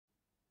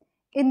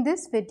In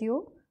this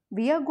video,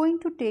 we are going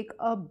to take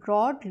a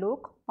broad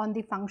look on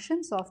the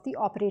functions of the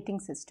operating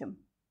system.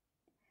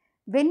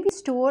 When we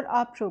store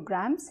our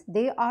programs,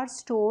 they are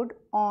stored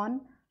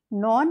on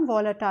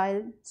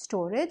non-volatile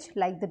storage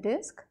like the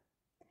disk,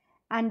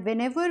 and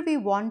whenever we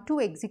want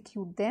to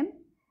execute them,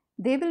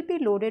 they will be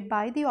loaded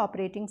by the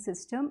operating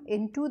system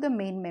into the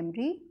main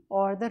memory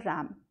or the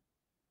RAM.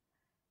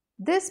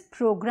 This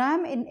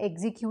program in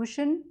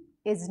execution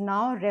is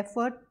now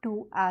referred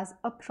to as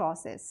a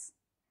process.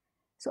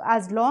 So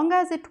as long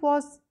as it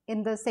was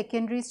in the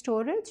secondary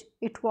storage,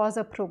 it was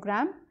a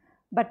program,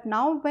 but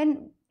now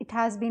when it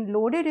has been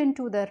loaded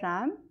into the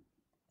RAM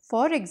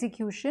for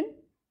execution,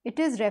 it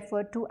is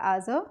referred to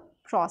as a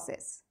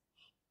process.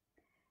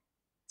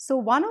 So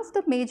one of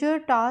the major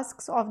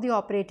tasks of the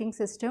operating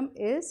system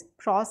is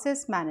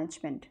process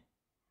management.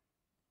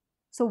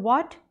 So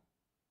what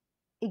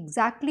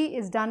exactly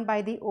is done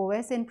by the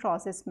OS in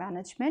process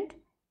management?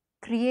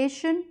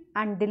 Creation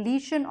and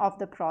deletion of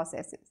the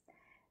processes.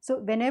 So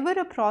whenever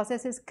a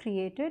process is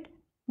created,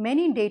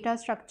 many data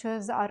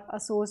structures are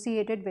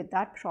associated with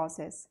that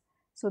process.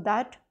 So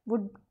that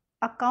would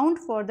account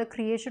for the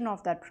creation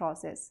of that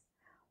process.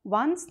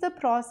 Once the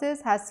process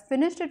has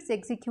finished its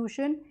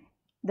execution,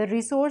 the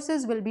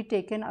resources will be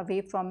taken away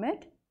from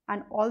it,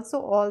 and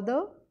also all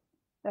the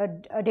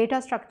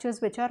data structures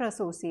which are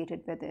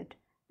associated with it,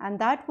 and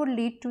that would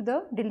lead to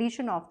the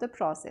deletion of the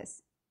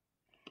process.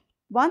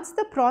 Once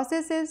the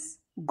process is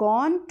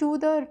gone to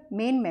the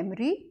main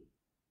memory,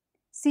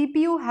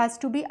 CPU has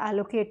to be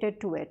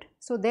allocated to it.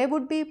 So there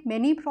would be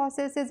many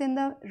processes in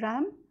the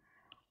RAM,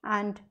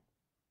 and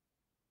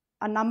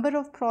a number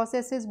of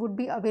processes would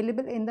be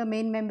available in the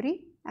main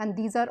memory, and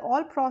these are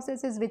all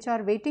processes which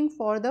are waiting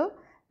for the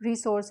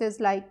resources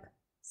like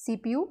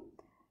CPU.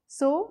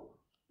 So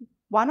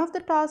one of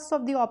the tasks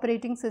of the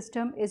operating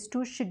system is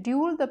to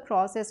schedule the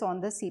process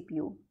on the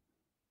CPU.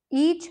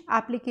 Each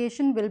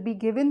application will be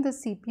given the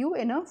CPU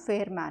in a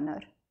fair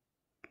manner.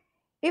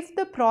 If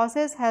the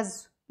process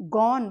has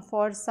gone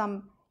for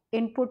some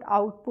input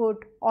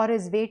output or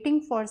is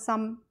waiting for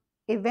some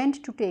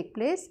event to take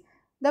place,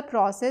 the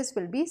process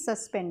will be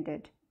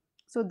suspended.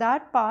 So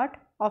that part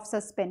of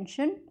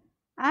suspension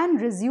and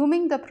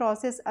resuming the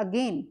process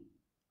again,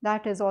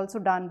 that is also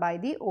done by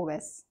the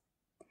OS.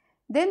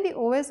 Then the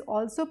OS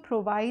also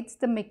provides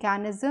the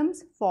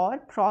mechanisms for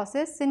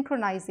process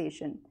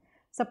synchronization.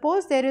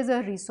 Suppose there is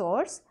a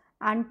resource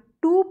and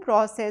two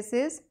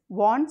processes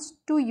wants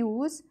to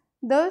use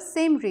the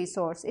same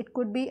resource. It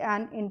could be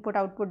an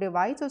input-output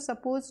device, or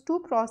suppose two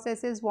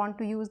processes want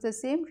to use the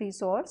same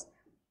resource,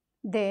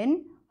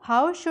 then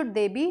how should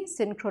they be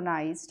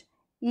synchronized?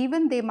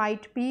 Even they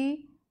might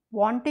be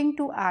wanting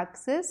to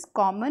access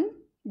common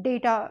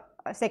data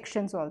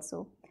sections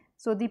also.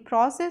 So the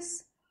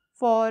process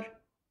for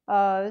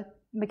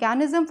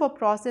mechanism for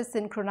process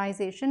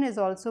synchronization is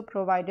also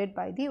provided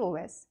by the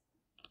OS.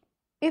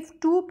 If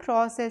two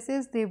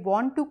processes they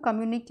want to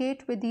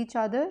communicate with each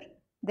other,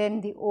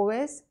 then the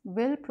OS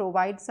will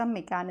provide some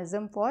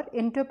mechanism for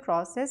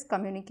inter-process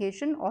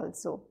communication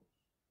also.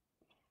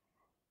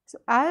 So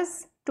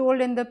as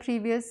told in the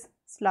previous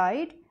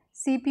slide,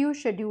 CPU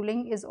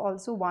scheduling is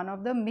also one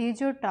of the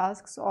major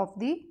tasks of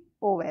the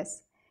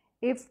OS.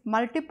 If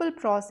multiple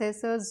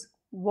processors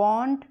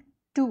want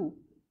to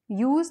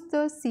use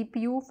the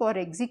CPU for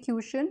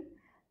execution,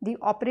 the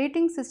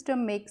operating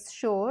system makes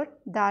sure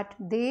that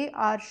they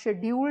are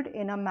scheduled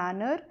in a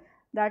manner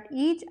that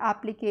each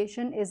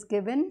application is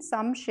given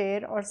some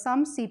share or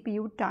some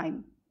CPU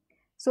time.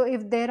 So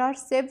if there are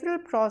several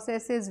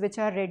processes which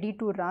are ready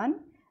to run,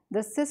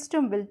 the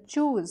system will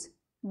choose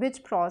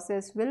which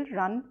process will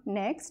run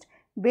next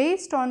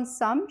based on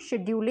some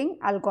scheduling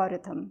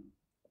algorithm.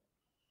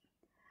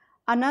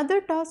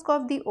 Another task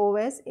of the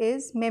OS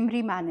is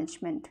memory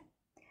management.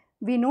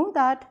 We know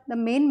that the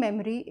main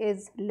memory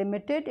is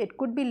limited. It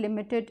could be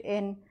limited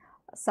in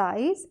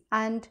size,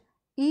 and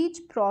each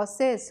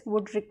process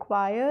would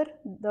require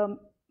the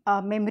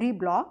memory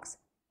blocks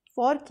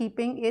for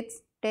keeping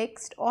its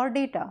text or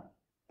data.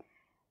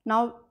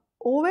 Now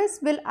OS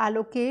will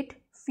allocate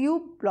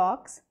few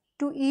blocks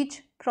to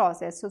each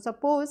process. So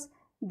suppose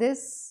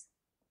this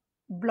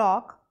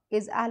block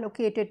is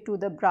allocated to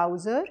the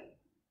browser,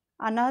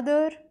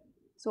 another,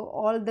 so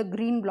all the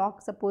green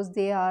blocks, suppose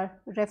they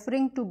are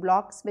referring to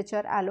blocks which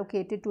are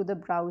allocated to the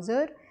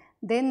browser.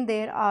 Then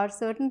there are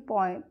certain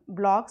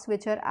blocks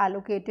which are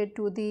allocated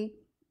to the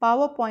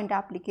PowerPoint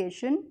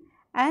application,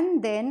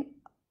 and then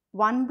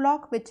one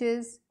block which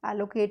is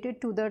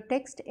allocated to the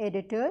text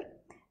editor.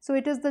 So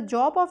it is the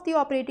job of the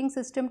operating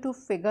system to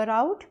figure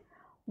out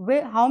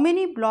how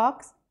many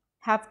blocks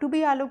have to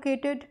be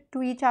allocated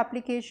to each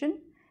application.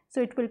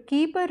 So it will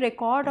keep a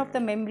record of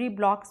the memory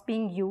blocks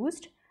being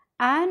used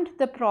and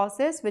the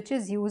process which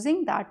is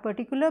using that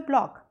particular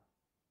block.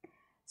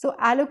 So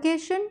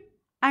allocation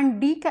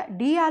and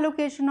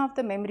deallocation of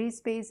the memory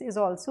space is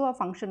also a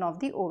function of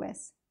the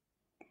OS.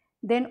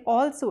 Then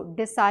also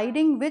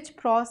deciding which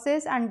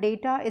process and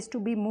data is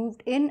to be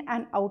moved in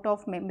and out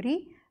of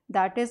memory,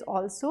 that is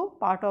also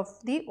part of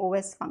the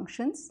OS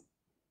functions.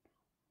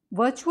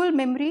 Virtual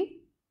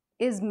memory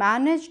is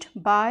managed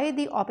by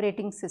the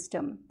operating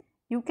system.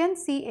 You can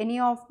see any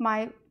of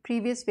my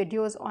previous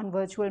videos on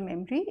virtual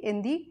memory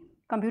in the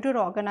Computer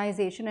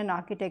Organization and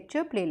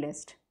Architecture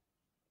playlist.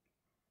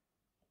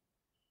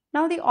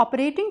 Now, the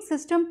operating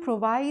system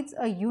provides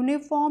a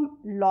uniform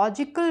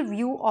logical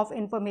view of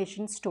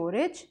information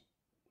storage,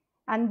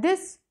 and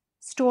this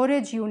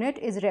storage unit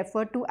is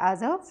referred to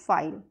as a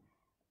file.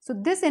 So,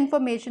 this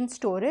information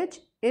storage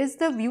is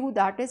the view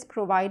that is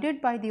provided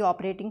by the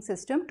operating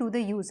system to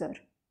the user.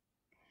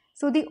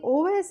 So, the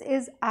OS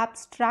is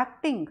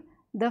abstracting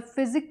the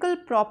physical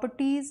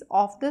properties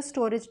of the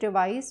storage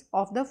device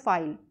of the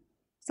file.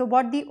 So,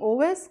 what the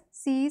OS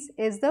sees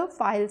is the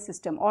file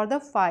system or the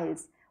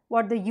files.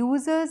 What the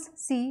users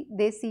see,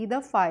 they see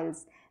the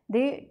files.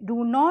 They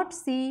do not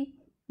see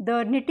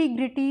the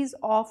nitty-gritties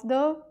of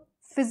the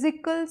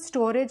physical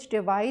storage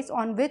device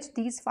on which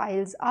these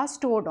files are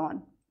stored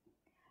on.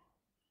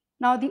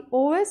 Now, the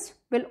OS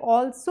will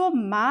also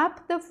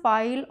map the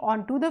file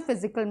onto the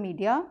physical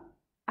media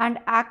and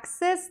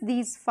access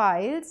these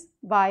files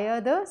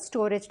via the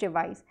storage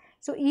device.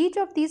 So, each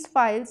of these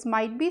files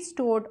might be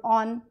stored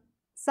on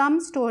some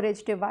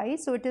storage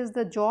device. So, it is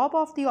the job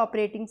of the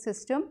operating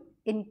system,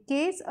 in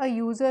case a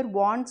user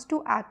wants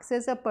to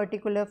access a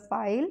particular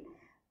file,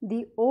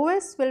 the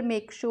OS will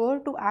make sure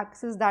to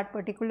access that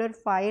particular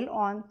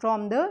file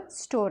from the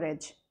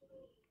storage.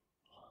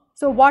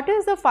 So, what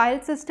is the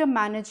file system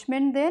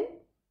management then?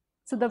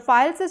 So, the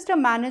file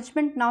system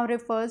management now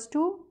refers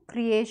to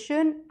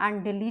creation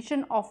and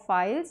deletion of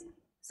files.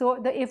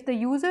 So, if the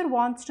user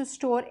wants to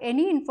store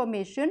any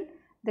information,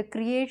 the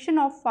creation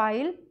of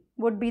file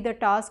would be the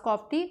task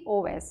of the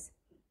OS.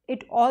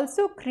 It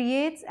also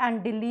creates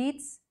and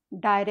deletes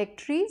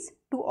directories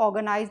to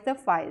organize the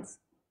files.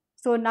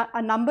 So,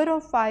 a number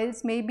of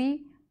files may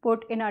be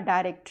put in a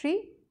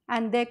directory,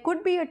 and there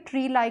could be a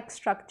tree-like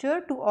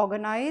structure to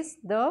organize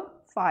the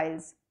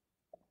files.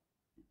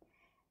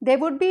 There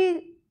would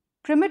be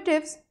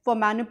primitives for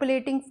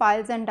manipulating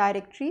files and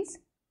directories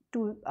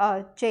to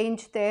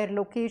change their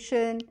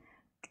location,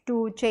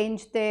 to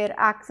change their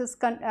access.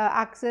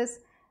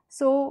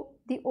 So,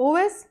 the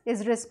OS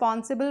is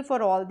responsible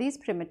for all these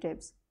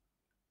primitives.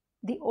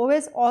 The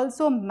OS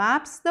also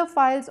maps the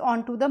files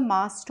onto the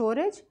mass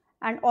storage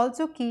and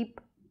also keep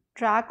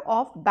track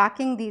of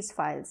backing these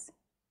files.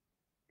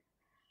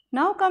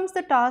 Now comes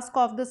the task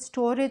of the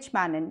storage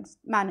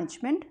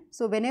management.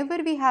 So, whenever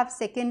we have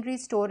secondary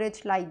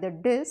storage like the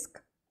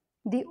disk,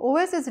 the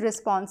OS is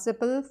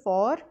responsible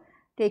for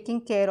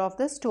taking care of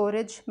the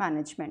storage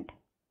management.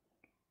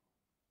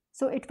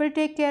 So, it will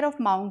take care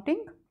of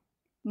mounting.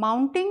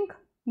 Mounting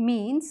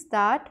means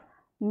that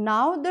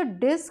now the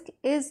disk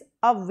is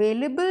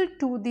available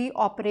to the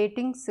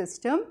operating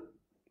system,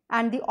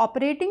 and the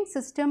operating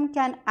system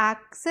can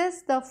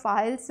access the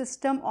file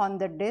system on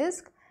the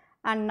disk,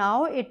 and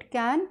now it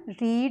can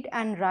read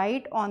and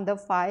write on the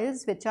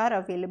files which are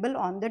available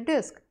on the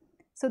disk.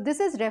 So,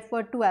 this is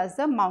referred to as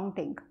the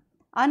mounting.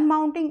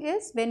 Unmounting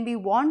is when we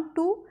want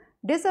to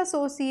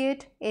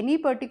disassociate any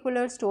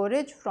particular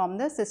storage from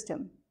the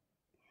system.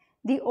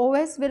 The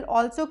OS will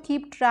also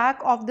keep track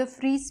of the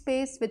free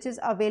space which is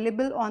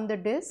available on the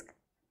disk.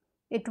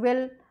 It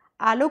will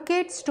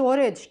allocate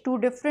storage to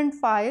different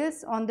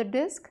files on the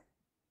disk.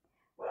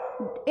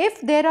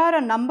 If there are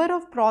a number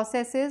of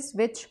processes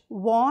which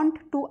want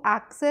to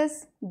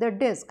access the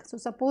disk, so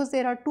suppose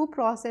there are two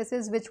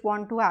processes which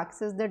want to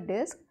access the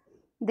disk,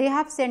 they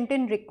have sent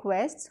in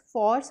requests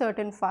for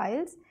certain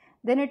files,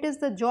 then it is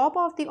the job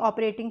of the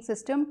operating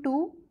system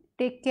to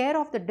take care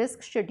of the disk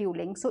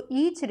scheduling. So,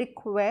 each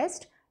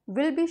request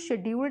will be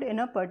scheduled in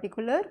a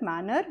particular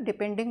manner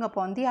depending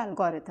upon the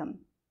algorithm.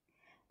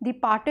 The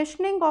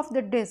partitioning of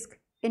the disk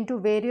into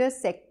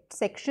various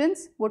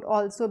sections would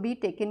also be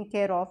taken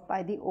care of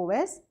by the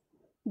OS.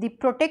 The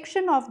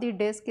protection of the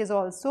disk is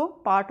also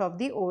part of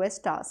the OS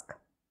task.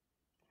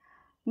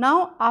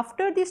 Now,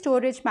 after the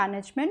storage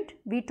management,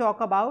 we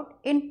talk about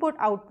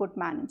input-output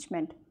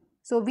management.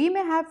 So, we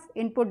may have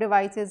input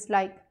devices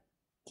like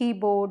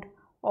keyboard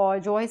or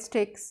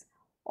joysticks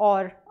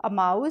or a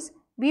mouse.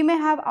 We may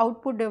have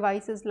output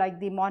devices like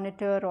the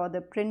monitor or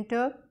the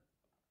printer.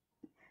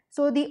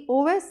 So, the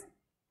OS,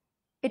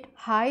 it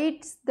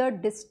hides the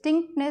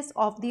distinctness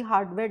of the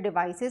hardware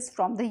devices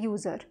from the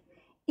user.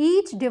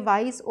 Each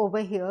device over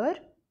here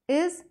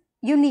is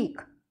unique.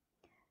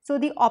 So,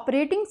 the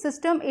operating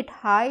system, it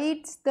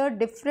hides the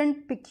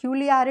different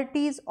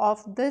peculiarities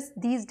of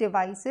these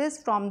devices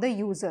from the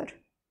user.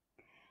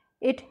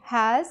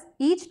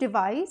 Each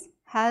device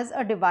has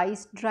a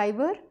device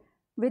driver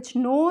which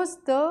knows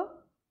the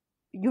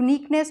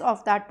uniqueness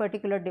of that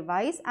particular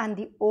device, and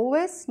the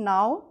OS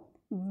now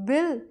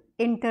will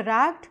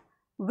interact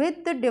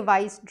with the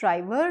device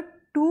driver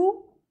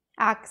to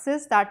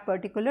access that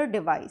particular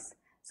device.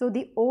 So,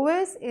 the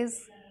OS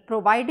is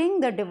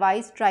providing the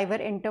device driver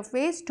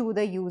interface to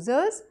the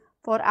users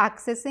for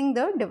accessing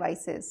the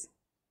devices.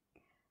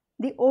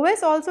 The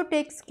OS also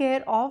takes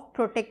care of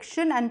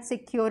protection and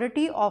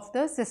security of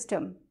the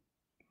system.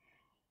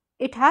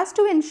 It has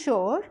to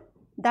ensure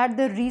that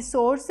the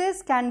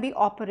resources can be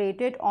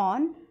operated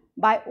on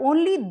by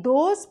only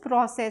those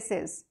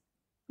processes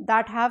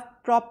that have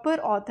proper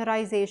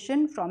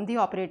authorization from the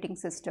operating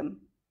system.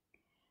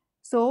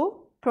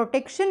 So,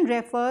 protection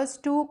refers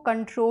to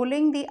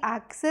controlling the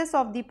access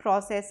of the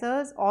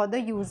processors or the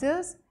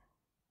users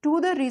to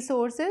the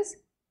resources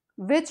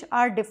which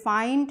are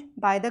defined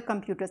by the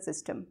computer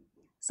system.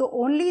 So,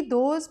 only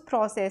those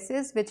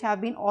processes which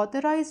have been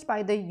authorized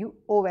by the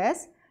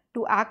OS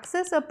to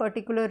access a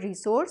particular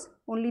resource,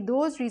 only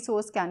those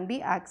resources can be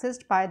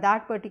accessed by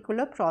that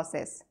particular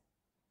process.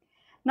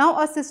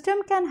 Now, a system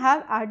can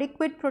have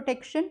adequate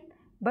protection,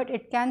 but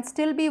it can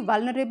still be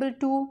vulnerable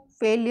to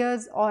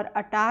failures or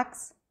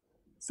attacks.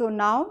 So,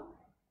 now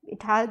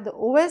the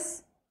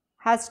OS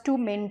has to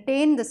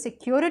maintain the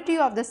security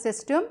of the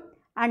system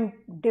and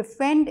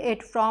defend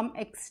it from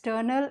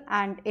external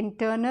and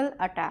internal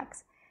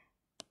attacks.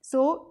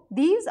 So,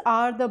 these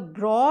are the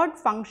broad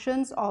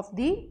functions of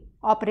the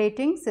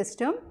operating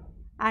system,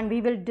 and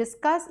we will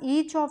discuss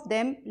each of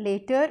them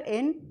later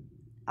in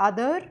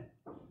other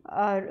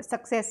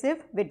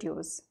successive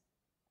videos.